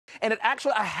And it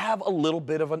actually, I have a little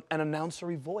bit of an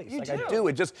announcery voice. You like do.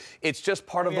 I do. It's just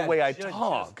part of the way I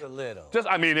talk. Just a little.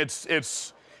 I mean, it's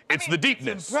the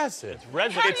deepness. It's impressive.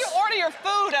 How do you order your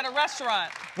food at a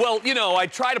restaurant? Well, you know, I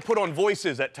try to put on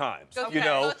voices at times. Okay. You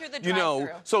know, Go through the drive-thru.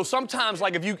 So sometimes,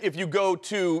 like if you go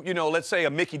to, you know, let's say a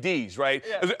Mickey D's, right?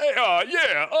 Yeah. It's, hey,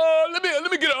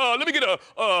 let me get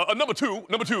a number two.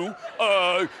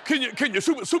 Can you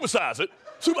supersize it?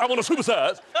 I want to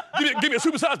supersize. Give me a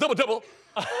supersize double.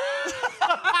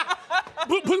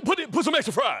 Put some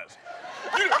extra fries.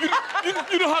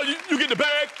 You know how you get in the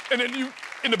bag and then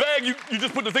in the bag you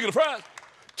just put the thing in the fries.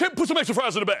 Put some extra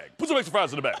fries in the bag. So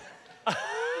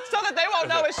that they won't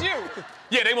know it's you.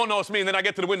 Yeah, they won't know it's me, and then I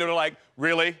get to the window, they're like,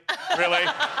 really? Really?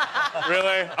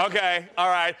 Really? Okay, all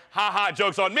right. Ha ha,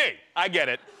 joke's on me. I get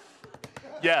it.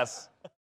 Yes.